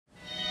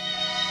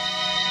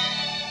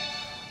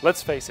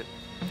Let's face it,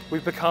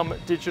 we've become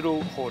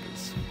digital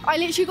hoarders. I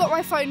literally got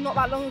my phone not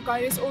that long ago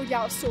and it's already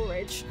out of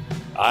storage.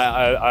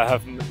 I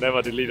have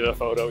never deleted a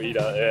photo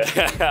either.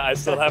 I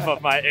still have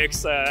of my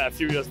ex a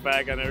few years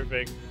back and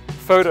everything.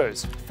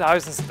 Photos,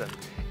 thousands of them.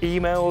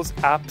 Emails,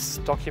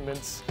 apps,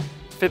 documents,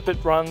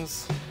 Fitbit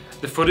runs.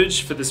 The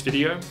footage for this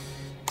video,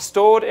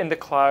 stored in the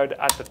cloud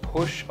at the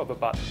push of a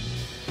button,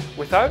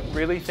 without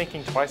really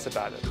thinking twice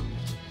about it.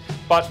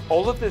 But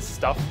all of this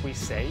stuff we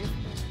save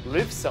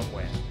lives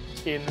somewhere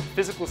in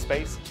physical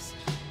spaces,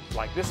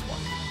 like this one.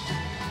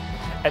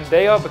 And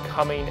they are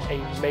becoming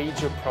a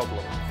major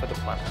problem for the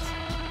planet.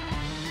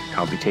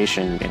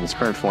 Computation in its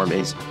current form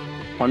is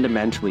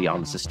fundamentally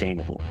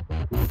unsustainable.